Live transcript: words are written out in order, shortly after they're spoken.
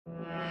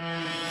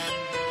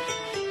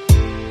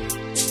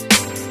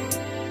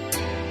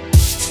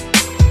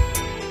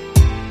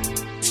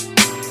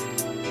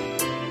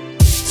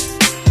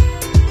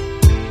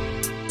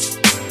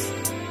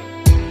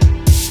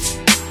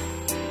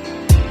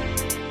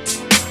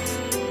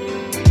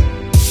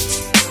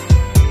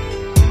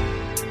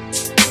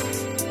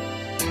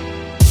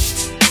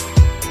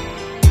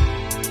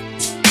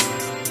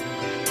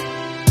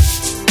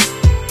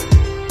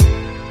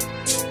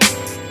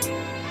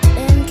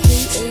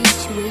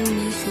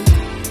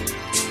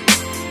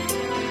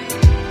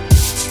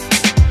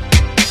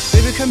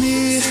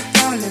me, sit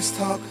down, let's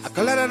talk. I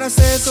got a lot that I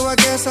say, so I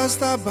guess I'll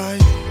stop by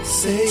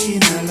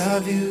saying I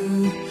love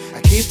you. I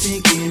keep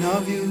thinking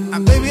of you.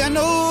 And baby, I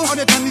know all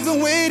the time you've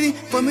been waiting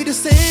for me to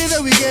say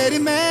that we're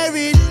getting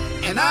married.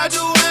 And I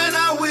do and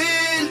I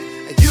will,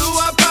 and you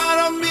are part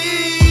of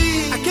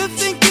me. I keep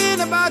thinking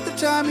about the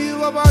time you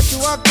were about to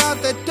walk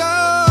out the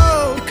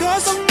door.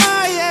 Because of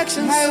my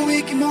actions, my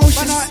weak emotions,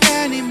 but not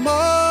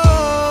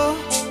anymore.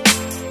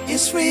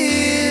 It's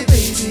real,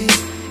 baby,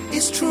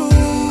 it's true.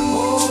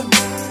 Oh,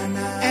 nah,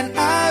 nah. And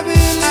I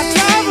believe I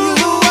travel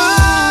the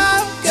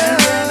world, get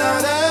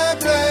another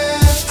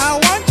place. I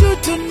want you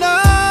to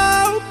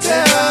know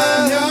that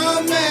I'm your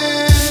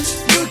man.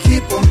 You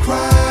keep on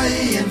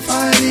crying and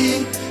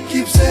fighting,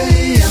 keep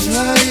saying I'm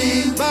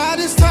lying, but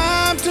it's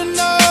time to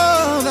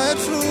know the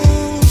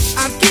truth.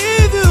 I'll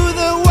give you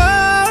the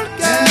world,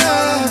 girl, and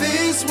love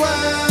is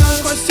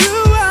well, 'cause you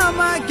are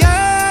my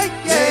guy,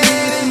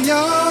 yeah. In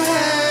your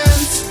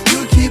hands, you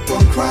keep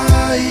on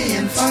crying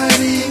and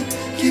fighting,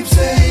 keep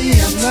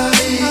saying I'm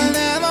lying. I'll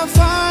never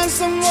find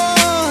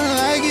someone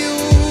like you.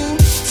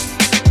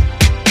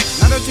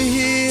 Now that you're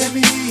here, let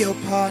me hear your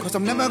part, 'cause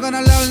I'm never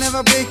gonna lie, I'll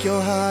never break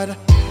your heart.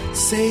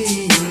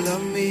 Saying you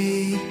love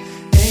me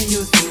and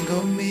you think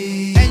of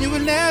me, and you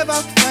will never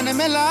find a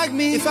man like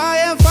me. If I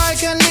am fine,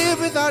 can live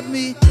without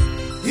me.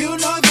 You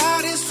know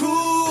that is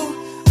true,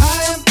 I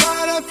am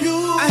part of you.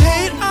 I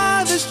hate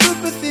all the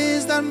stupid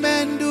things that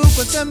men do,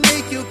 'cause they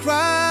make you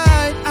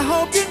cry. I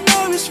hope you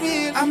know it's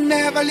real, I'm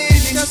never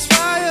leaving, just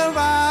try your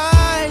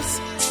eyes.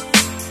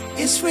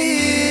 It's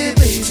real,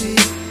 baby,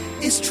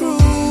 it's true.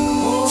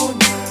 Oh,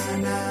 nah,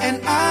 nah. And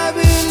I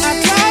believe I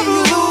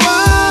travel the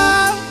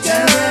world,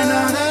 get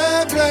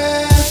another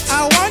place.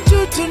 I want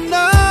you to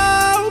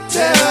know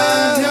that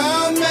I'm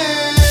your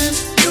man.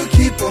 You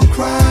keep on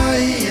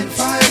crying and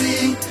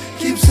fighting,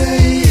 keep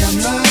saying I'm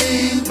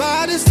lying,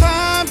 but it's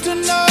time to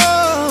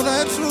know the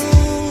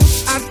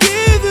truth. I'll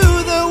give you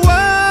the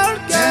world,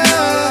 girl,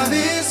 and love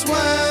is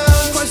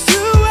well, 'cause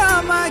you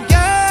are my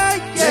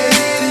guy,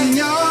 yeah. In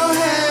your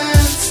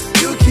hands,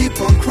 you keep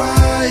on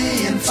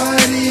crying and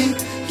fighting,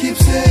 keep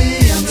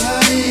saying I'm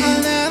lying.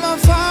 I'll never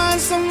find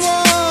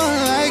someone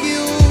like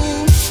you.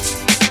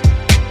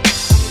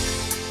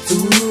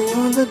 Through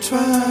all the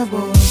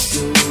troubles,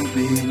 you've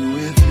been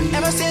with me.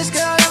 Ever since,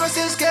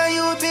 girl,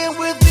 you've been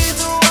with me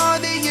through all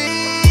the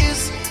years.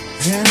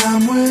 And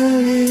I'm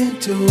willing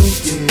to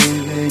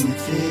give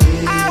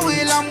anything. I'm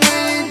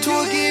willing to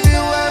give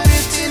you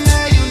everything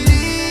that you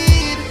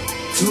need.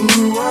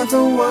 Through all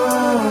the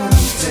world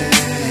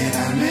that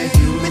I met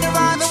you. Been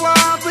around the world,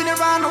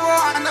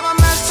 I never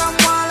met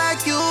someone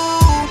like you.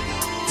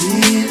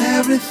 In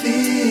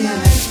everything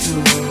I do,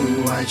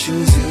 I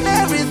choose you.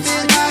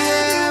 Everything